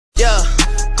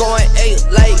going eight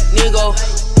like nigga.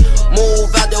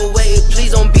 Move out the way,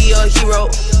 please don't be a hero.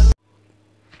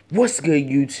 What's good,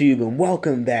 YouTube, and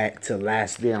welcome back to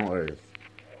Last Day on Earth.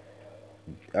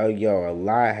 Oh, yo, a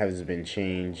lot has been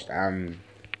changed.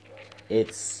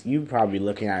 It's you probably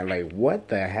looking at like, what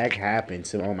the heck happened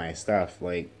to all my stuff?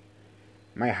 Like,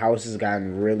 my house has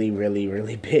gotten really,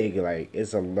 really big. Like,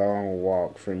 it's a long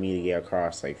walk for me to get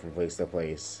across, like, from place to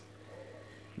place.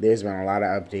 There's been a lot of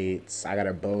updates. I got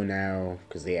a bow now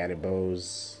because they added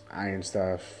bows, iron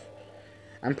stuff.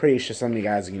 I'm pretty sure some of you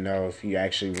guys know if you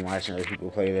actually been watching other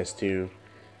people play this too.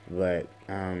 But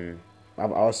I've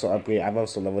also upgraded. I've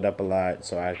also leveled up a lot,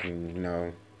 so I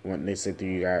can, when they sit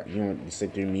through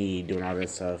sit through me doing all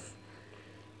this stuff.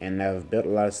 And I've built a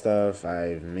lot of stuff.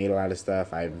 I've made a lot of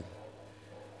stuff. I've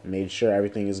made sure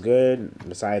everything is good.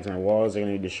 Besides, my walls are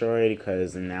gonna be destroyed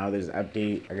because now there's an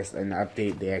update. I guess in the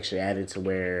update they actually added to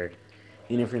where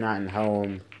even if you're not in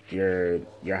home, your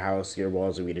house, your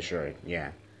walls will be destroyed.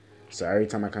 Yeah. So every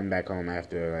time I come back home, I have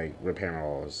to like repair my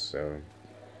walls. So,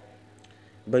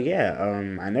 but yeah,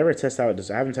 I never test out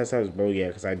this. I haven't tested out this bow yet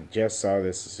because I just saw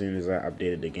this as soon as I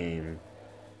updated the game,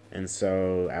 and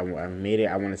so I made it.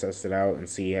 I want to test it out and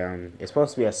see. It's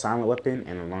supposed to be a silent weapon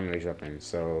and a long range weapon,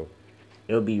 so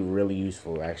it'll be really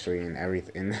useful actually in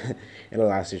everything in a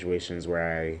lot of situations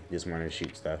where I just want to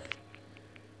shoot stuff.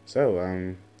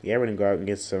 So yeah, we're gonna go out and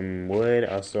get some wood.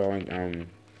 Also,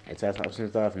 I test out some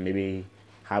stuff and maybe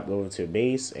hop over to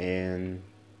base, and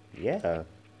yeah,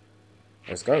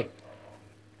 let's go.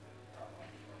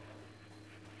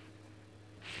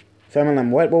 Family,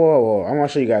 what? Whoa. I want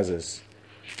to show you guys this.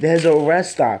 There's a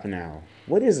rest stop now.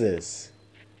 What is this?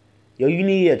 Yo, you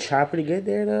need a chopper to get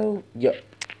there, though? Yo,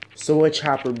 so a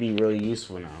chopper would be really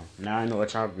useful now. Now I know a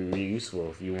chopper would be really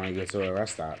useful if you want to get to a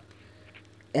rest stop.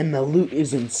 And the loot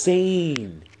is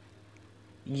insane.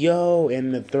 Yo,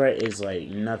 and the threat is like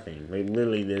nothing. Like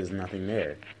literally, there's nothing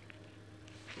there.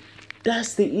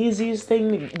 That's the easiest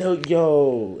thing to,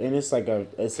 yo, and it's like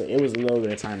it was a little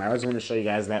bit of time. I just want to show you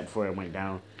guys that before it went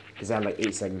down because I had like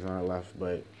 8 seconds on it left.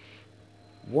 But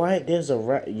what? There's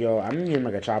yo, I'm gonna need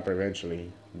like a chopper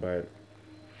eventually. But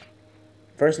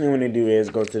first thing I want to do is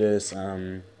go to this,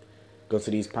 go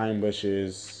to these pine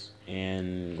bushes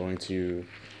and going to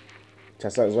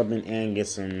test out this weapon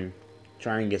and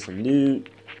try and get some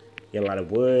loot, get a lot of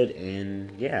wood,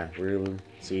 and yeah, we'll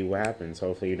see what happens.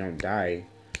 Hopefully you don't die.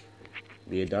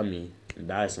 Be a dummy and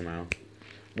die somehow.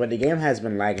 But the game has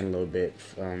been lagging a little bit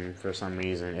for some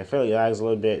reason. It felt lags a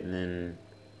little bit, and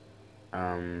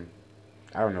then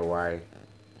I don't know why.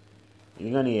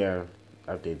 You're gonna need to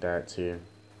update that too.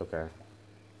 Okay.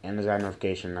 And there's that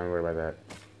notification. Don't worry about that.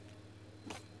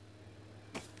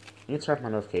 You can turn off my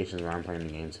notifications when I'm playing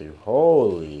the game too.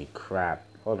 Holy crap!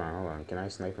 Hold on. Can I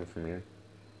snipe him from here?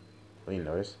 What do you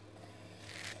notice?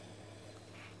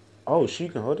 Oh, she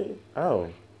can hold it. Oh.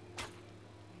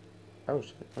 Oh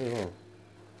shit, wait, whoa.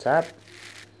 Tap.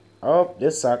 Oh,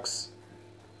 this sucks.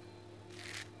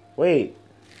 Wait,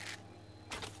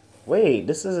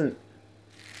 this isn't...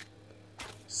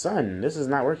 Son, this is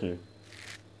not working.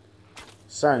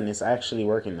 Son, it's actually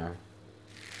working now.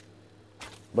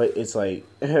 But it's like,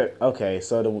 okay,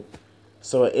 so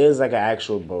it is like an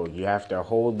actual bow. You have to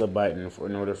hold the button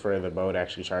in order for the bow to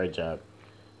actually charge up.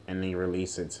 And then you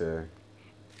release it to...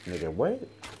 Nigga, what?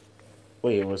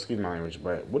 Wait, well, excuse my language,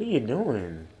 but what are you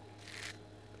doing?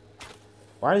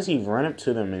 Why does he run up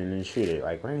to them and then shoot it?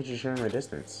 Like, why didn't you shoot him at a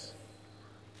distance?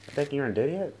 I think you aren't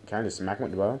dead yet? Can I just smack him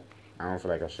with the bow? I don't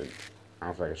feel like I should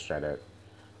try that.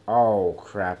 Oh,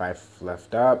 crap, I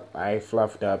fluffed up.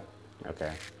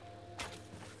 Okay.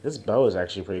 This bow is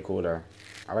actually pretty cool, though.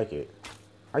 I like it.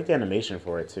 I like the animation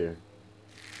for it, too.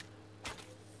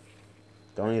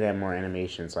 Don't need that more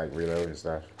animations, like reload and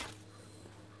stuff.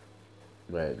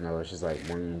 But no, it's just like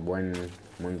one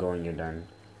go and you're done.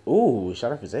 Ooh,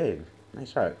 shot off his head.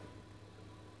 Nice shot.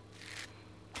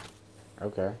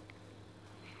 Okay.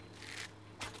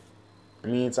 I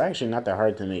mean, it's actually not that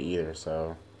hard to make either,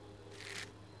 so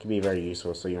it can be very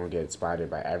useful so you don't get spotted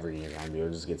by every zombie. You'll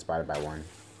just get spotted by one.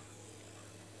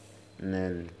 And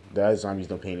then the other zombies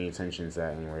don't pay any attention to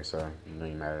that anyway, so it doesn't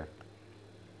even matter.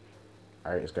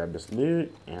 Alright, let's grab this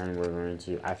loot, and we're going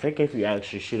to... I think if you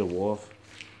actually shoot a wolf,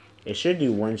 it should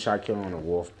do one-shot kill on a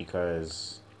wolf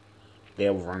because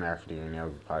they'll run after you and they'll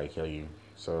probably kill you.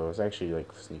 So let's actually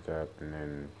like sneak up and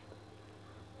then...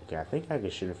 Okay, I think I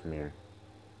can shoot it from here.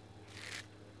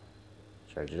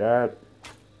 Charge it up.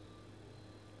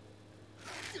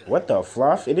 What the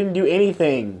fluff? It didn't do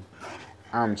anything.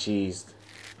 I'm cheesed.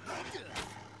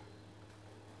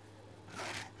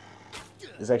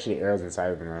 There's actually arrows inside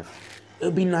of them though. It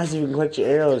would be nice if you can collect your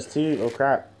arrows too. Oh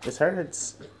crap, this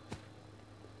hurts.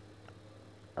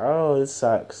 Oh, this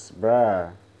sucks,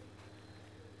 bruh.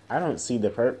 I don't see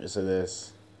the purpose of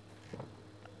this.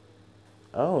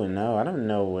 Oh no, I don't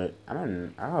know what,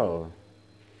 oh.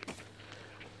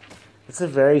 It's a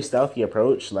very stealthy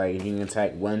approach, like if you can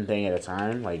attack one thing at a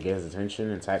time, like get his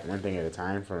attention, attack one thing at a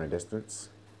time from a distance.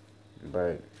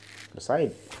 But,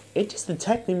 besides, it just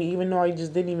detected me even though I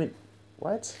just didn't even,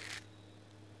 what?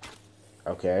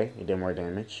 Okay, it did more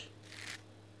damage.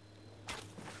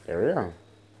 There we go.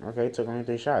 Okay, it took only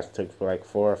 3 shots. It took for like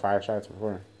 4 or 5 shots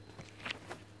before.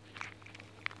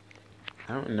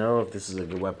 I don't know if this is a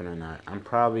good weapon or not. I'm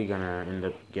probably gonna end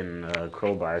up getting a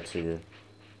crowbar too,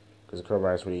 because the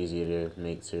crowbar is pretty easy to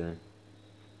make too.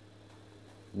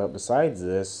 But besides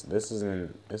this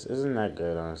isn't that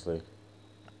good, honestly.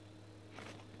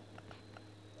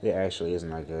 It actually isn't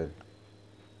that good.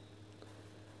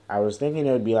 I was thinking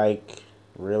it would be like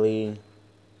really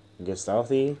get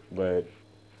stealthy, but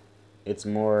it's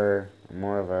more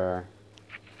of a,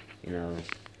 you know,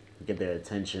 get their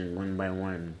attention one by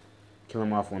one, kill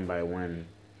them off one by one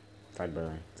type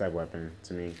weapon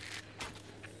to me.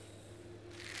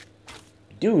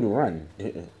 Dude, run.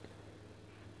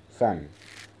 Fam,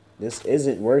 this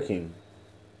isn't working.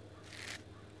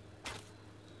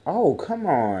 Oh, come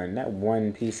on. That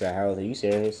one piece of health. Are you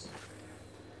serious?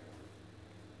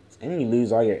 And you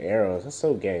lose all your arrows. That's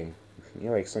so gay. You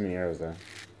have like so many arrows though.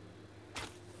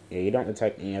 Yeah, you don't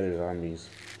detect any other zombies.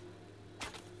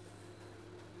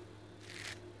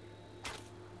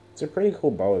 It's a pretty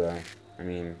cool bow though. I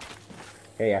mean,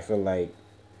 hey, I don't feel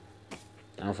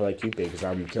like Cupid because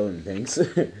I'm killing things.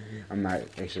 I'm not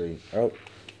actually. Oh,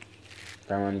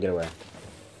 Family Lamb, get away.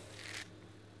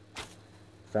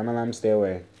 Family Lamb, stay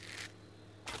away.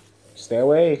 Stay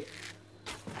away.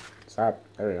 Stop.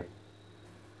 There we go.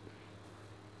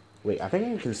 Wait, I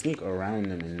think I can sneak around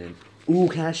them and then. Ooh,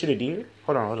 can I shoot a deer?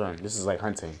 Hold on. This is like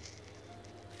hunting.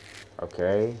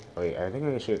 Okay. Wait, I think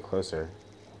I can shoot it closer.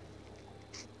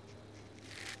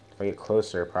 If I get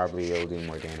closer, probably it'll do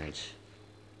more damage.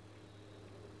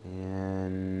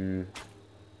 And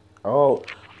oh,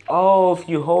 if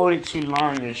you hold it too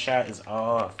long, your shot is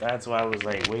off. That's why I was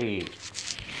like, wait,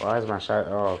 why is my shot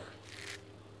off?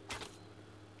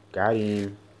 Got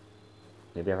him.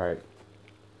 Maybe at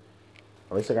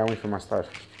least I got one for my stuff.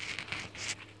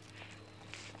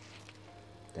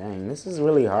 Dang, this is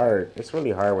really hard. It's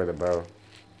really hard with a bow.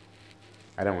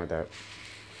 I don't want that.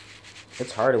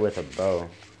 It's harder with a bow.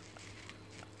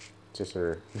 Just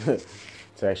to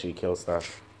actually kill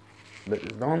stuff.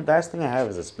 But the only last thing I have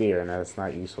is a spear, and that's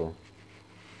not useful.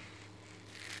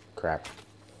 Crap.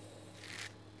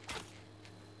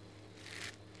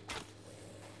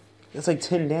 It's like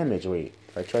 10 damage. Wait,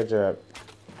 if I charge up.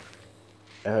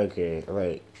 Okay,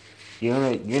 like you're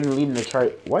gonna lead in the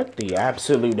chart. What the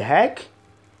absolute heck?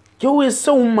 Yo, is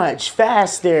so much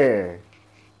faster.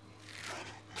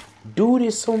 Dude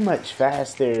is so much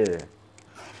faster.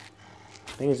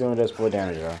 I think he's only does 4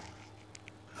 damage though.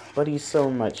 But he's so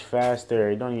much faster.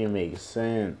 It don't even make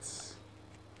sense.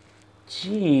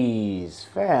 Jeez,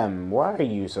 fam, why are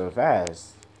you so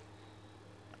fast?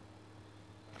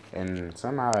 And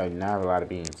somehow I now have a lot of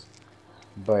beans.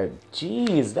 But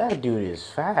jeez, that dude is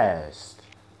fast.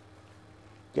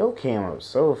 Yo came up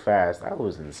so fast. That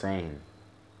was insane.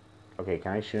 Okay,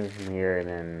 can I shoot him from here and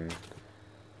then...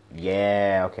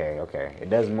 Yeah, okay. It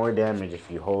does more damage if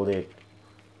you hold it.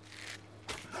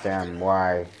 Fam,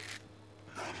 why?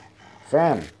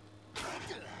 Fam!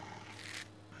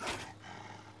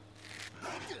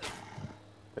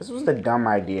 This was a dumb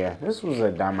idea.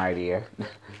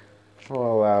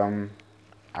 Well,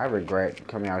 I regret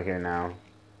coming out here now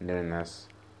and doing this.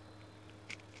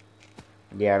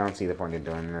 Yeah, I don't see the point of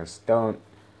doing this.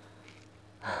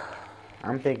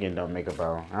 I'm thinking don't make a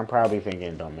bow. I'm probably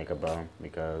thinking don't make a bow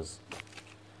because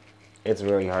it's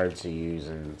really hard to use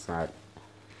and it's not...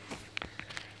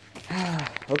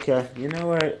 Okay, you know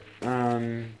what?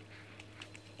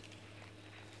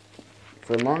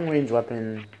 For long range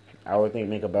weapon, I would think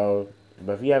make a bow.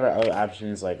 But if you have other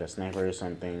options like a sniper or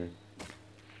something,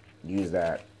 use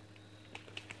that.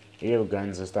 If you have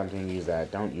guns or something, use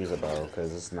that. Don't use a bow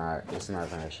because it's not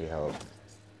gonna actually help.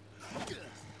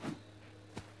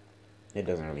 It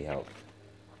doesn't really help.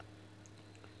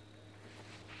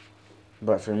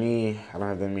 But for me, I don't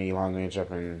have that many long range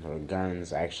weapons or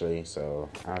guns actually, so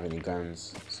I don't have any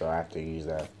guns, so I have to use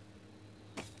that.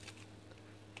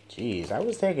 Jeez, I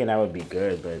was thinking that would be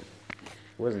good, but it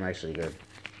wasn't actually good.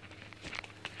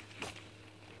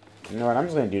 You know what? I'm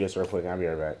just gonna do this real quick. I'll be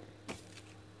right back.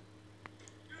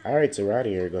 Alright, so we're out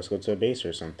of here. Let's go to a base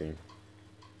or something.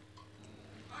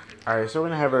 Alright, so we're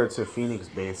gonna head over to Phoenix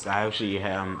base. I actually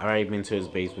have already been to his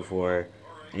base before,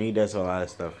 and he does a lot of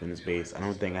stuff in his base. I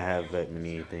don't think I have that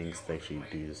many things to actually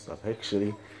do this stuff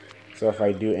actually. So if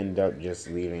I do end up just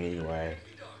leaving anyway,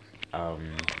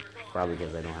 um, probably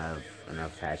because I don't have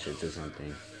enough hatchets or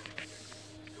something.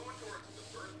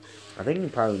 I think you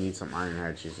probably need some iron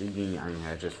hatchets. You need iron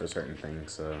hatchets for certain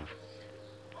things, so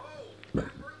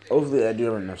hopefully I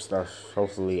do have enough stuff.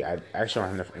 Hopefully I actually don't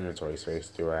have enough inventory space,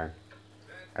 do I?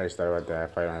 I just thought about that. I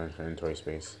probably don't have enough inventory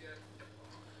space.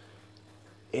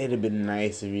 It'd have been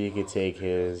nice if you could take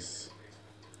his.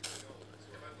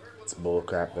 It's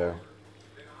bullcrap though.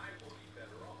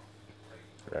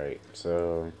 Right,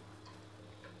 so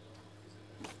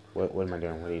what am I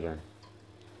doing? What are you doing?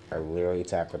 I literally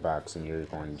tapped the box and you're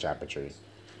going to chop a tree.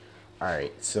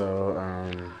 Alright, so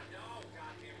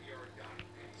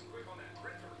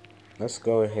let's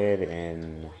go ahead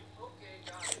and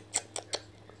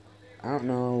I don't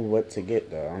know what to get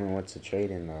though. I don't know what to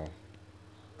trade in though.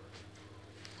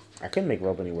 I can make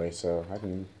rope anyway, so I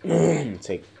can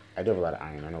take. I do have a lot of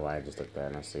iron. I don't know why I just took that.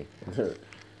 And I see.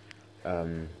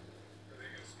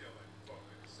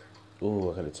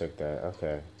 Ooh, I could have took that.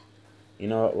 Okay. You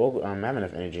know what? We'll I have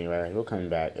enough energy anyway. We'll come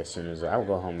back as soon as I'll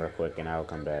go home real quick and I'll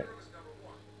come back.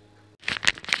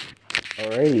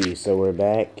 Alrighty, so we're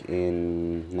back,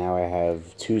 and now I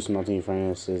have 2 smelting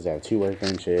furnaces. I have 2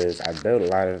 workbenches. I built a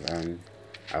lot of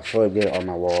I fully upgraded all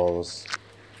my walls.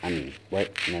 I mean,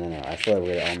 what? No. I fully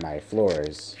upgraded all my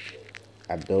floors.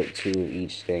 I built 2 of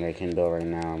each thing I can build right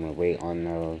now. I'm gonna wait on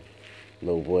the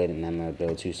wood, and I'm gonna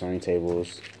build 2 sewing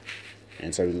tables,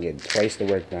 and so we can get twice the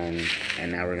work done.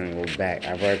 And now we're gonna go back.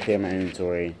 I've already cleared my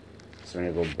inventory, so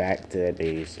we're gonna go back to that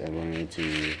base, and we're going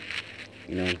to,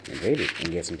 you know, invade it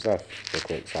and get some stuff real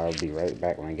quick. So I'll be right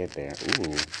back when I get there.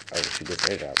 Ooh, oh, she gets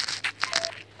airdrop.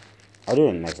 I'll do it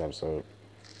in the next episode.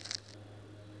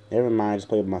 Never mind, just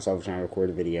play with myself trying to record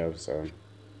a video, so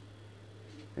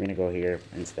we're gonna go here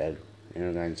instead. And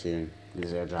we're going to do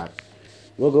this airdrop.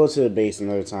 We'll go to the base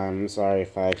another time. I'm sorry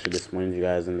if I actually disappointed you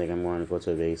guys and think I'm going to go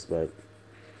to the base, but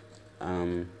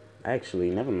actually,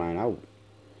 never mind.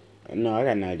 No, I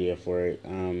got an idea for it.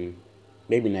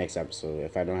 Maybe next episode.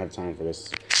 If I don't have time for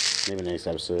this, maybe next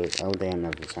episode. I don't think I'm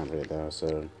enough time for it though,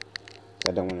 so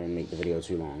I don't want to make the video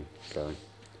too long. So,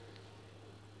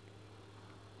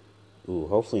 ooh,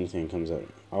 hopefully anything comes up.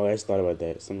 Oh, I just thought about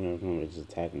that. Something will come and just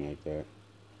attack me like that.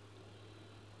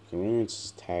 Can we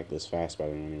just attack this fast by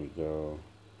when we go?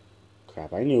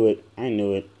 Crap! I knew it. I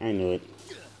knew it. I knew it.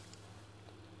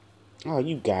 Oh,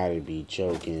 you gotta be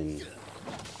joking.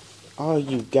 Oh,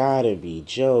 you gotta be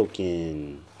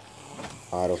joking.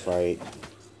 Auto fight.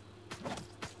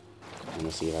 Let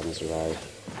me see if I can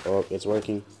survive. Oh, it's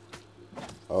working.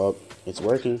 Oh, it's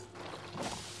working.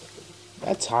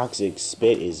 That toxic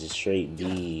spit is straight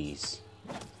B's.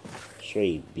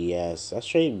 Straight BS. That's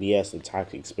straight BS, the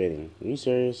toxic spitting. Are you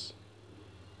serious?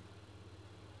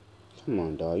 Come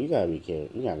on, dog. You gotta be kidding.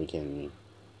 You gotta be kidding me.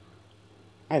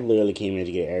 I literally came here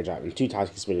to get an airdrop and 2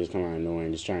 toxic spitters come out of nowhere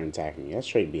and just trying to attack me. That's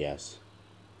straight BS.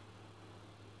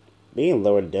 They can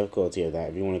lower the difficulty of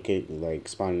that if you want to keep like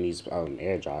spawning these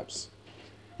airdrops.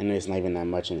 And there's not even that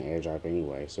much in the airdrop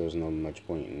anyway, so there's no much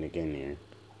point in getting there.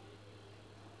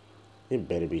 It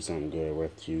better be something good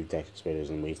worth 2 toxic spitters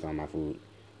and waste all my food.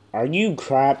 Are you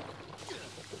crap?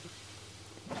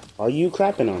 Are you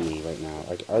crapping on me right now?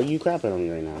 Like, are you crapping on me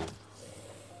right now?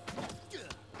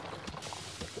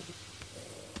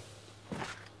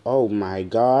 Oh my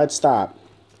god, stop.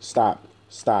 Stop.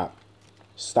 Stop.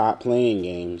 Stop playing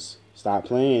games. Stop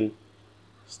playing.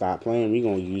 Stop playing. We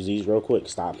gonna use these real quick.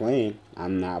 Stop playing.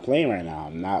 I'm not playing right now.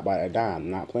 I'm not about to die.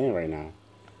 I'm not playing right now.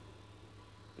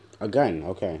 A gun.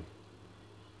 Okay.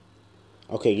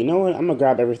 Okay, you know what? I'm gonna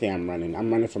grab everything. I'm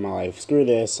running for my life. Screw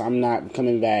this. I'm not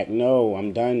coming back. No,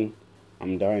 I'm done.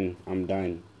 I'm done. I'm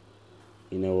done.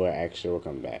 You know what? Actually, we'll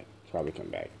come back. Probably come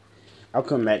back. I'll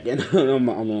come back in on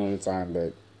my own time,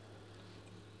 but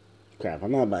crap,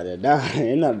 I'm not about to die.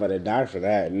 I'm not about to die for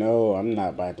that. No, I'm not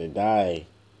about to die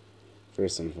for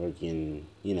some freaking,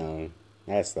 you know,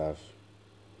 that stuff.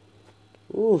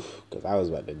 Oof, because I was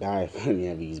about to die if I didn't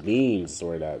have these beans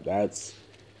stored up. That's.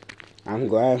 I'm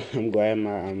glad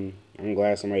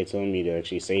somebody told me to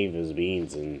actually save those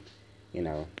beans and, you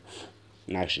know,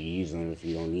 and actually use them if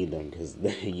you don't need them. Because,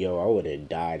 yo, I would have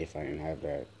died if I didn't have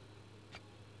that.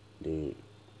 Dude.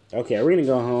 Okay, we're going to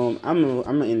go home. I'm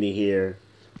gonna end it here.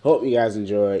 Hope you guys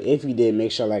enjoy. If you did,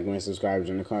 make sure to like and subscribe,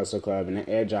 join the console club. And the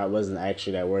airdrop wasn't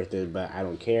actually that worth it, but I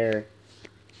don't care.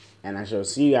 And I shall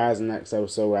see you guys in the next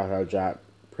episode where I'll drop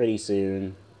pretty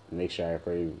soon. Make sure I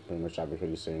pretty much drop it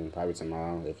pretty soon. Probably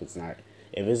tomorrow. If it's not,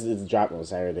 If it's dropped on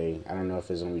Saturday, I don't know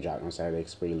if it's gonna be dropped on Saturday.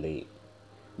 It's pretty late.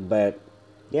 But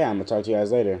yeah, I'm gonna talk to you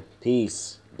guys later.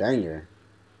 Peace. Banger.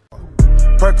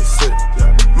 Percocet,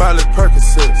 yeah. Miley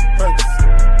Percocet,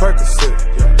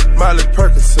 Percocet, yeah. Miley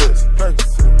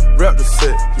Percocet, rep the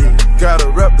set, yeah. Gotta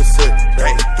rep the set,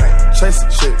 chase a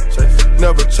chick,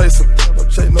 never chase a